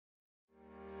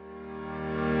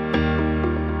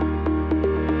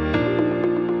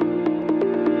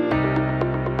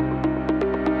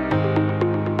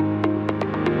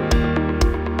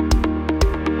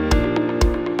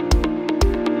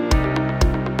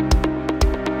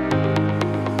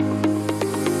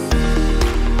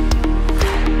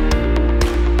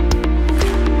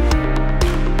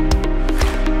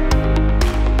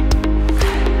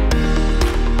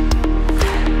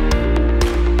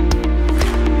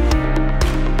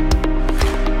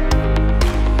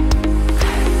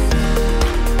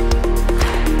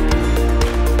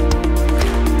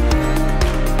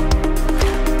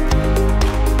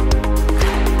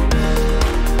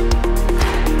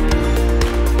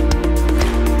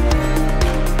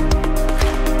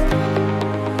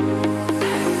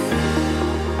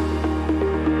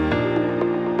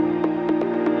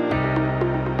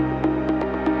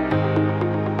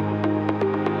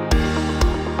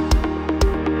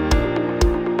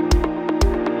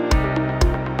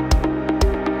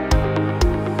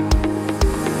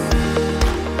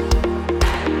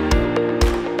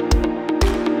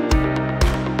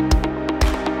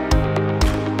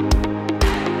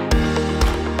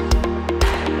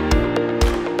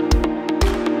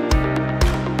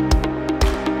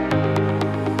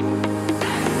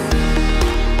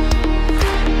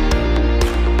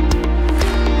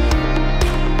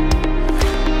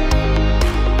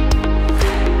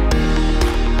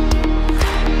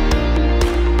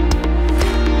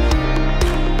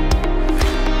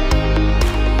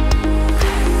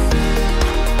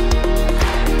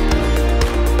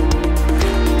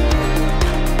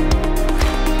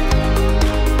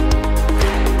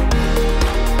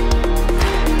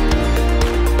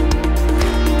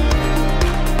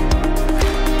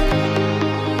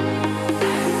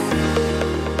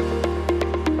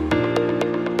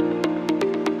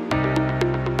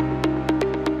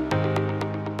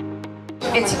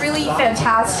It's really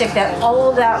fantastic that all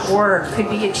of that work could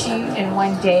be achieved in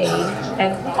one day,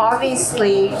 and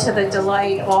obviously to the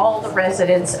delight of all the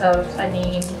residents of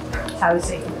Anine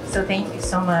Housing. So thank you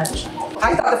so much.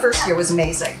 I thought the first year was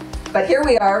amazing, but here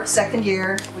we are, second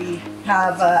year. We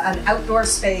have an outdoor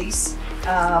space.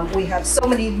 We have so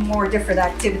many more different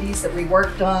activities that we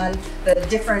worked on. The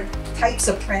different types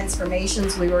of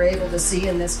transformations we were able to see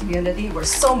in this community were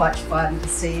so much fun to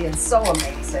see and so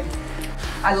amazing.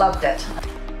 I loved it.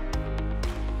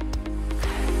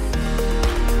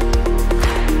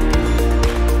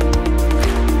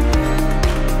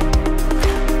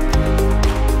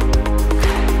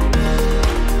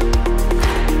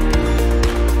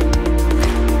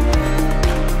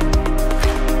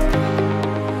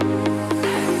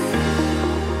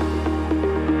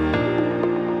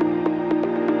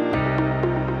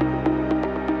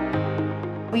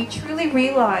 We truly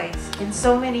realize in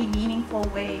so many meaningful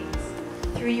ways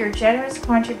through your generous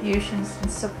contributions in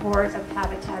support of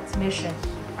Habitat's mission.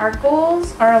 Our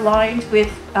goals are aligned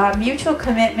with a mutual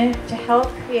commitment to help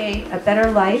create a better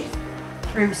life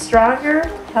through stronger,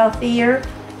 healthier,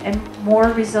 and more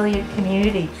resilient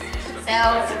communities.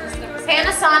 So,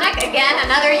 Panasonic, again,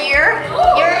 another year.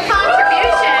 Your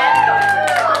contribution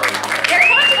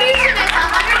is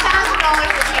 $100,000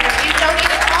 this year. You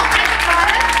donated all kinds of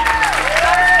products.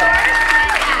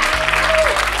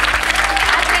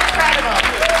 That's incredible.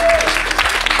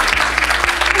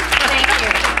 Thank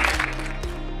you.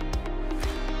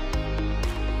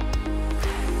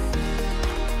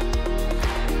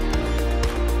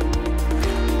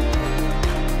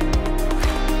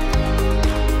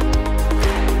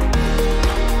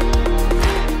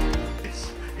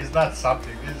 It's not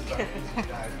something, this is something.